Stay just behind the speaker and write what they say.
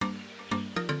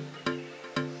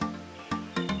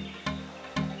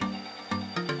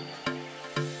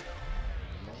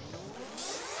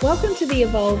Welcome to the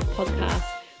Evolve podcast,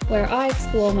 where I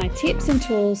explore my tips and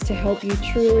tools to help you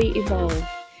truly evolve.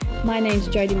 My name's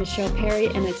Jodie Michelle Perry,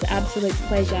 and it's an absolute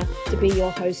pleasure to be your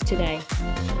host today.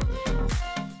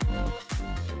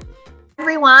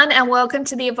 Everyone, and welcome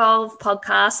to the Evolve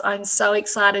podcast. I'm so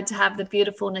excited to have the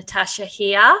beautiful Natasha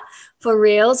here for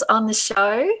reals on the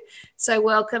show. So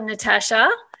welcome,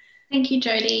 Natasha. Thank you,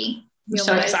 Jodie. I'm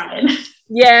so excited.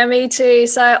 Yeah, me too.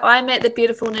 So I met the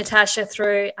beautiful Natasha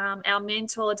through our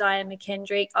mentor, Diane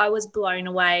McKendrick. I was blown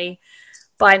away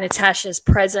by Natasha's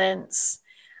presence.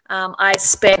 I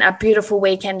spent a beautiful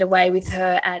weekend away with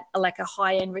her at a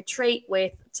high-end retreat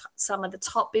with some of the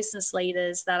top business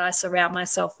leaders that I surround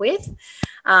myself with.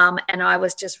 And I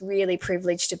was just really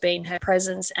privileged to be in her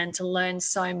presence and to learn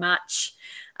so much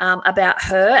about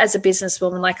her as a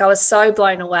businesswoman. I was so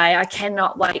blown away. I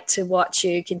cannot wait to watch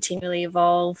you continually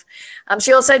evolve.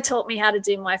 She also taught me how to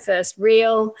do my first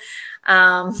reel.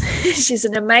 She's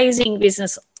an amazing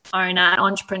business owner,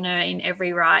 entrepreneur in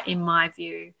every right, in my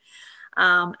view.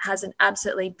 Has an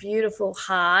absolutely beautiful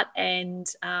heart, and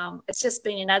it's just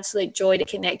been an absolute joy to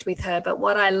connect with her. But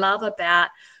what I love about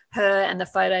her and the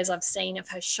photos I've seen of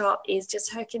her shop is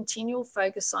just her continual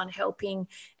focus on helping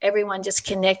everyone just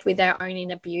connect with their own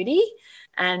inner beauty,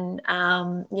 and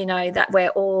that we're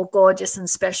all gorgeous and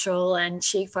special, and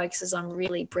she focuses on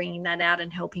really bringing that out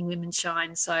and helping women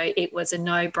shine. So it was a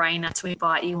no-brainer to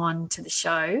invite you on to the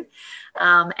show,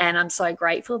 and I'm so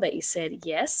grateful that you said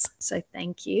yes, so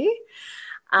thank you.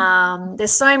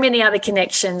 There's so many other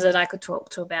connections that I could talk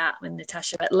to about with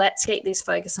Natasha, but let's keep this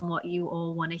focus on what you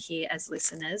all want to hear as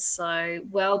listeners. So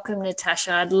welcome,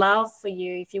 Natasha. I'd love for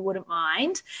you, if you wouldn't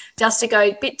mind, just to go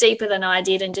a bit deeper than I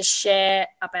did and just share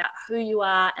about who you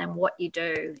are and what you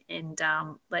do. And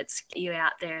let's get you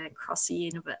out there across the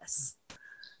universe.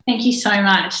 Thank you so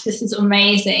much. This is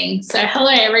amazing. So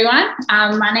hello, everyone.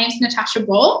 My name is Natasha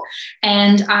Ball,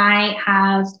 and I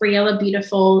have Briella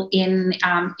Beautiful in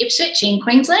Ipswich in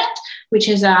Queensland, which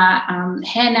is a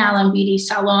hair, nail and beauty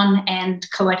salon and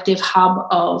collective hub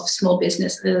of small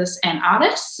businesses and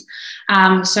artists.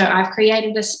 So I've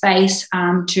created a space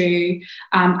to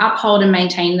uphold and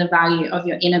maintain the value of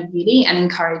your inner beauty and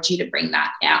encourage you to bring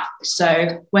that out.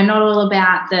 So we're not all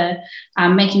about the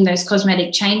making those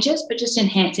cosmetic changes, but just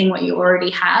enhancing what you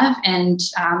already have, and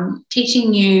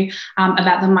teaching you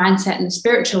about the mindset and the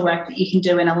spiritual work that you can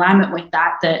do in alignment with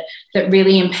that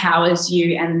really empowers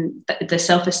you, and the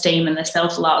self-esteem and the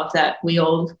self-love that we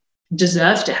all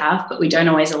deserve to have, but we don't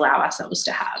always allow ourselves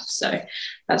to have. So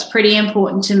that's pretty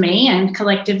important to me. And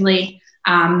collectively,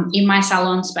 in my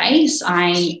salon space,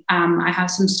 I have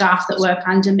some staff that work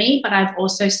under me, but I've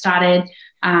also started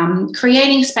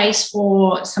creating space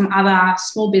for some other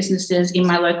small businesses in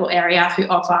my local area who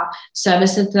offer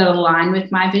services that align with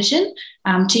my vision,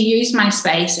 to use my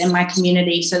space and my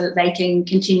community so that they can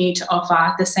continue to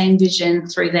offer the same vision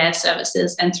through their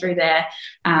services and through their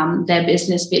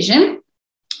business vision.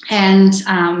 And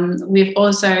we've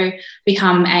also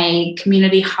become a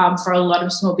community hub for a lot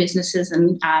of small businesses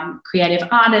and creative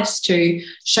artists to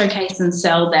showcase and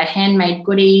sell their handmade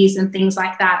goodies and things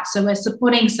like that. So we're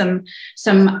supporting some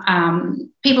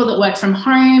people that work from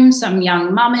home, some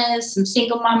young mamas, some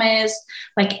single mamas,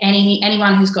 like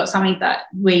anyone who's got something that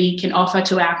we can offer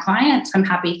to our clients. I'm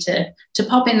happy to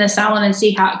pop in the salon and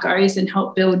see how it goes and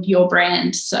help build your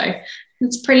brand. So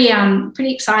it's pretty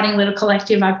exciting little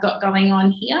collective I've got going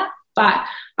on here. But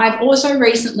I've also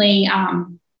recently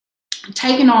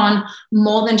taken on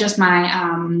more than just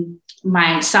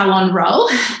my salon role,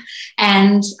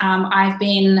 and I've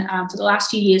been for the last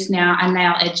few years now a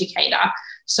nail educator.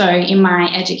 So in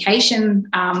my education,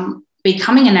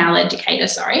 becoming a nail educator,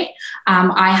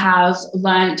 I have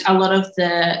learned a lot of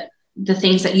the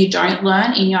things that you don't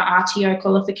learn in your RTO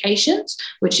qualifications,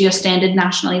 which are your standard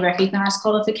nationally recognised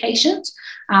qualifications.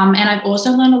 And I've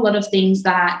also learned a lot of things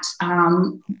that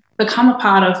become a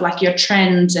part of your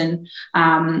trends and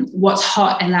what's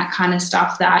hot and that kind of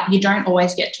stuff that you don't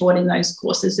always get taught in those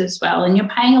courses as well. And you're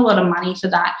paying a lot of money for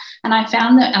that. And I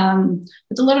found that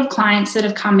with a lot of clients that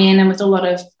have come in and with a lot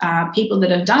of people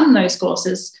that have done those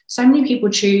courses, so many people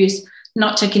choose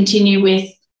not to continue with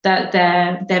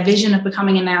their vision of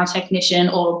becoming a nail technician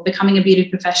or becoming a beauty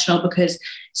professional because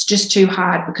it's just too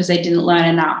hard, because they didn't learn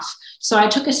enough. So I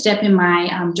took a step in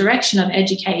my direction of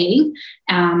educating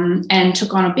and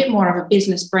took on a bit more of a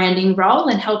business branding role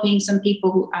and helping some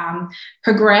people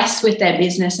progress with their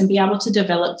business and be able to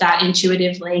develop that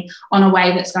intuitively on a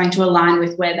way that's going to align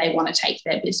with where they want to take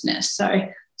their business. So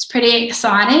it's pretty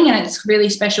exciting, and it's really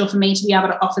special for me to be able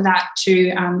to offer that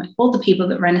to all the people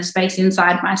that rent a space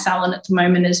inside my salon at the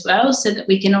moment as well, so that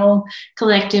we can all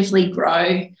collectively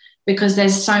grow because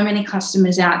there's so many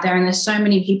customers out there and there's so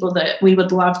many people that we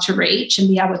would love to reach and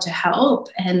be able to help.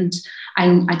 And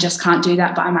I just can't do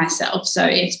that by myself. So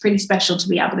it's pretty special to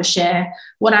be able to share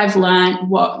what I've learned,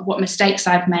 what mistakes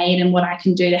I've made, and what I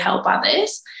can do to help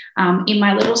others in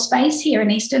my little space here in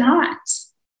Eastern Heights.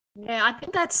 Yeah, I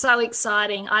think that's so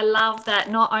exciting. I love that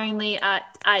not only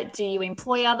do you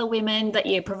employ other women, that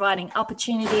you're providing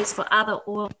opportunities for other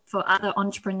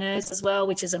entrepreneurs as well,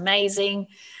 which is amazing.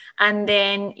 And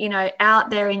then, you know, out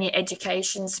there in your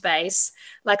education space,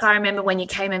 like I remember when you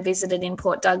came and visited in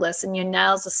Port Douglas, and your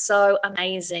nails are so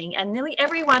amazing. And nearly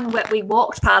everyone that we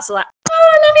walked past were like,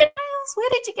 oh, I love your nails. Where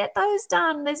did you get those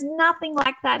done? There's nothing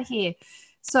like that here.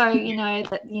 So, you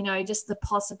know, just the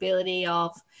possibility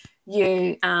of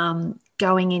you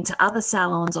going into other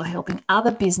salons or helping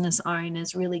other business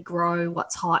owners really grow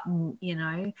what's hot and, you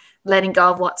know, letting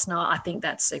go of what's not. I think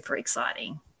that's super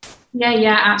exciting.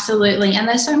 Yeah, absolutely. And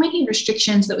there's so many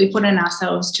restrictions that we put in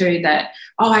ourselves too, that,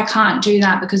 oh, I can't do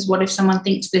that because what if someone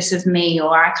thinks this of me,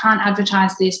 or I can't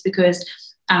advertise this because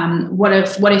what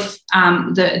if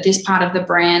this part of the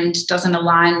brand doesn't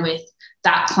align with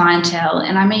that clientele.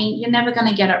 And I mean, you're never going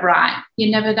to get it right.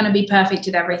 You're never going to be perfect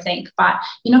at everything, but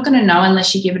you're not going to know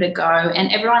unless you give it a go.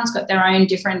 And everyone's got their own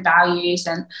different values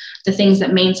and the things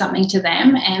that mean something to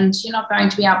them. And you're not going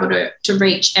to be able to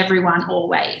reach everyone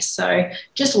always. So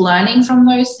just learning from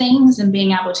those things and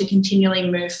being able to continually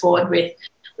move forward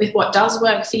with what does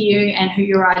work for you and who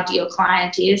your ideal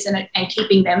client is, and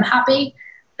keeping them happy,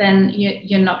 then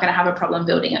you're not going to have a problem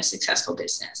building a successful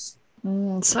business.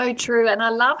 So true. And I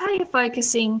love how you're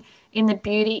focusing in the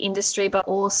beauty industry, but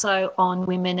also on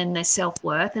women and their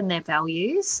self-worth and their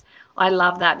values. I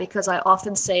love that, because I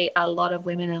often see a lot of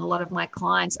women, and a lot of my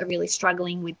clients are really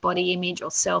struggling with body image or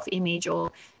self-image,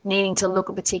 or needing to look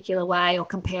a particular way, or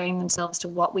comparing themselves to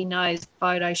what we know is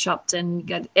photoshopped,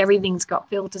 and everything's got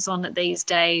filters on it these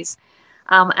days.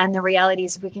 And the reality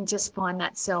is, if we can just find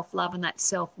that self-love and that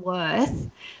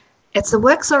self-worth, the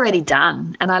work's already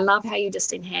done. And I love how you're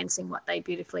just enhancing what they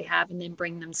beautifully have, and then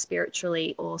bring them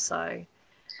spiritually also.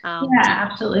 Yeah,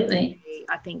 absolutely.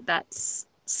 I think that's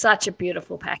such a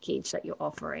beautiful package that you're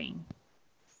offering.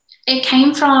 It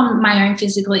came from my own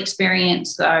physical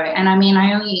experience, though. And I mean,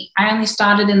 I only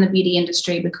started in the beauty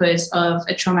industry because of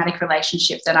a traumatic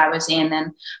relationship that I was in.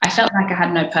 And I felt like I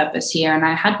had no purpose here, and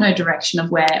I had no direction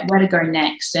of where to go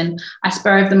next. And I,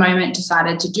 spur of the moment,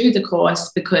 decided to do the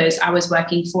course because I was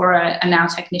working for a nail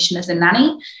technician as a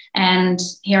nanny. And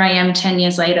here I am 10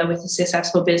 years later with a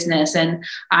successful business. And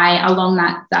I, along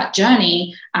that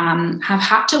journey, have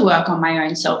had to work on my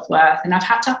own self-worth, and I've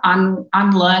had to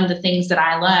unlearn the things that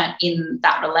I learned in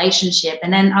that relationship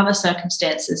and then other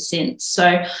circumstances since.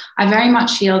 So I very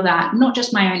much feel that not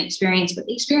just my own experience, but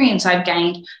the experience I've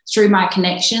gained through my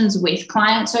connections with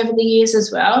clients over the years as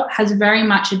well has very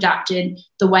much adapted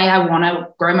the way I want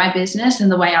to grow my business and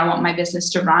the way I want my business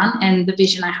to run, and the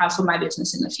vision I have for my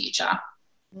business in the future.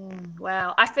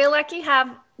 Wow. I feel like you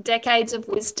have decades of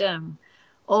wisdom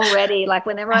already. Like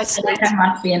whenever I speak, I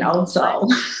must be an old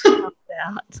soul.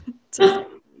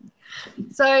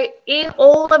 So in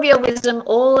all of your wisdom,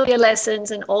 all of your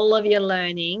lessons, and all of your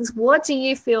learnings, what do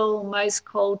you feel most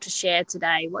called to share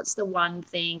today? What's the one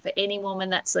thing for any woman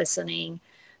that's listening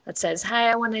that says, hey,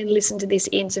 I want to listen to this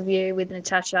interview with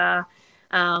Natasha?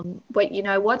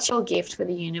 What's your gift for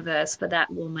the universe for that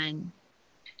woman?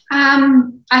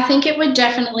 I think it would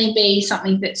definitely be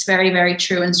something that's very, very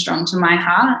true and strong to my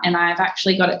heart. And I've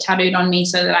actually got it tattooed on me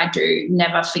so that I do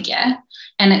never forget.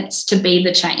 And it's to be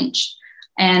the change.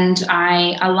 And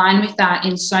I align with that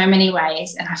in so many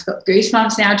ways. And I've got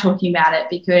goosebumps now talking about it,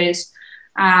 because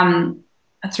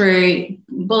through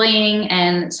bullying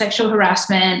and sexual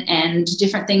harassment and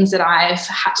different things that I've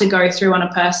had to go through on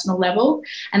a personal level,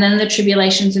 and then the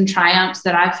tribulations and triumphs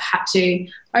that I've had to,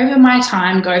 over my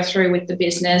time, go through with the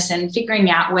business, and figuring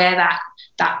out where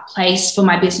that place for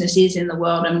my business is in the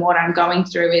world, and what I'm going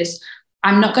through is,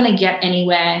 I'm not going to get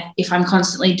anywhere if I'm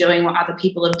constantly doing what other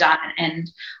people have done.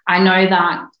 And I know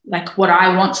that, like, what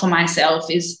I want for myself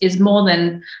is more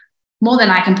than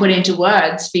I can put into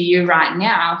words for you right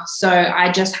now. So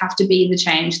I just have to be the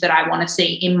change that I want to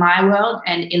see in my world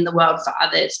and in the world for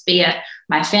others, be it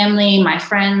my family, my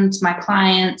friends, my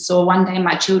clients, or one day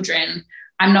my children.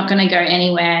 I'm not going to go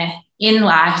anywhere in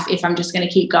life if I'm just going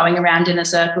to keep going around in a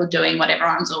circle doing what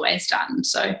everyone's always done.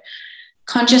 So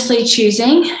consciously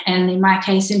choosing, and in my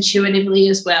case, intuitively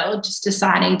as well, just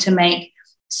deciding to make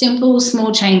simple,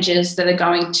 small changes that are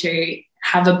going to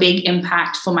have a big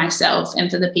impact for myself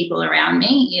and for the people around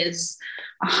me is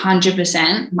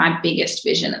 100% my biggest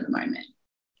vision at the moment.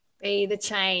 Be the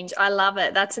change. I love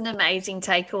it. That's an amazing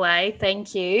takeaway.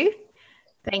 Thank you.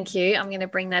 Thank you. I'm going to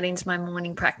bring that into my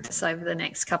morning practice over the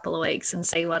next couple of weeks and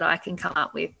see what I can come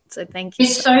up with. So thank you.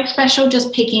 It's so special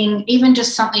just picking even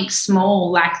just something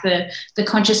small, like the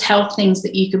conscious health things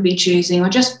that you could be choosing, or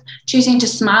just choosing to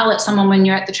smile at someone when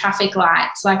you're at the traffic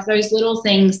lights, like those little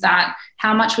things that,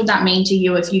 how much would that mean to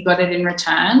you if you got it in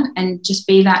return? And just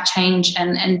be that change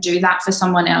and do that for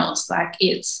someone else. Like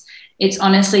it's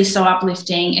honestly so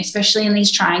uplifting, especially in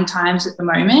these trying times at the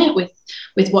moment with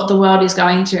what the world is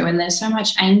going through. And there's so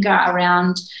much anger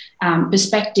around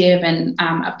perspective and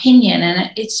opinion.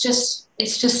 And it's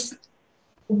just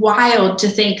wild to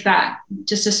think that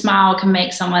just a smile can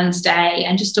make someone's day,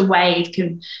 and just a wave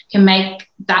can make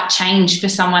that change for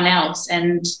someone else.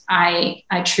 And I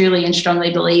truly and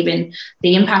strongly believe in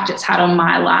the impact it's had on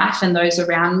my life and those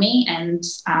around me. And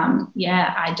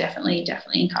I definitely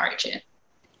encourage it.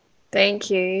 Thank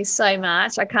you so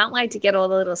much. I can't wait to get all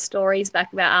the little stories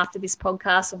back about after this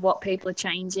podcast of what people are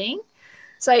changing.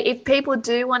 So if people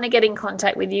do want to get in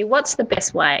contact with you, what's the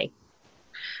best way?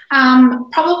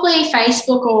 Probably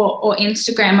Facebook or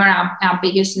Instagram are our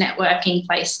biggest networking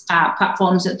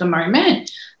platforms at the moment.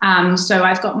 So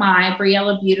I've got my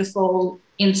Briella Beautiful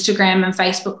Instagram and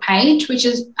Facebook page, which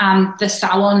is the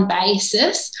salon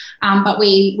basis. But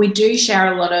we do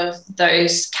share a lot of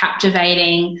those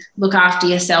captivating look after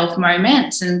yourself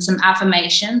moments and some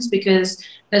affirmations, because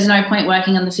there's no point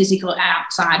working on the physical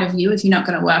outside of you if you're not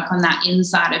going to work on that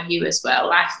inside of you as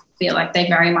well. I feel like they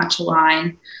very much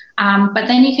align. But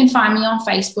then you can find me on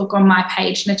Facebook on my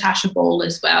page, Natasha Ball,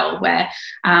 as well, where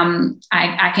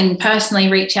I can personally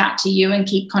reach out to you and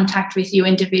keep contact with you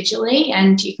individually,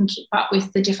 and you can keep up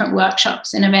with the different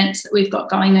workshops and events that we've got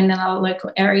going on in our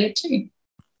local area too.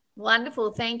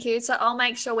 Wonderful. Thank you. So I'll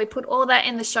make sure we put all that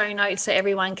in the show notes so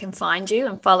everyone can find you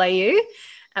and follow you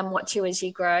and watch you as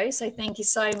you grow. So thank you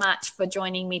so much for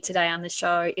joining me today on the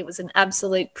show. It was an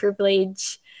absolute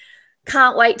privilege.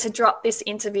 Can't wait to drop this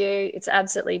interview. It's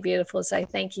absolutely beautiful. So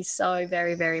thank you so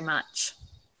very, very much.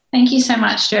 Thank you so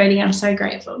much, Jodie. I'm so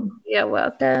grateful. You're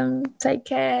welcome. Take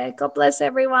care. God bless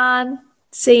everyone.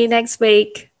 See you next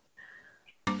week.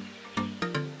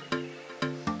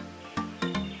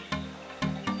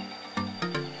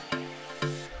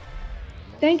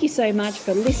 Thank you so much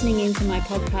for listening into my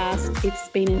podcast. It's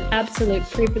been an absolute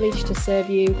privilege to serve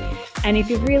you. And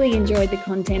if you've really enjoyed the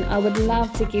content, I would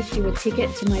love to gift you a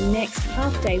ticket to my next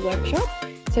half-day workshop.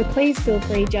 So please feel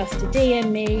free just to DM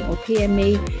me or PM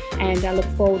me, and I look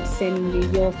forward to sending you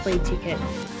your free ticket.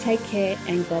 Take care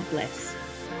and God bless.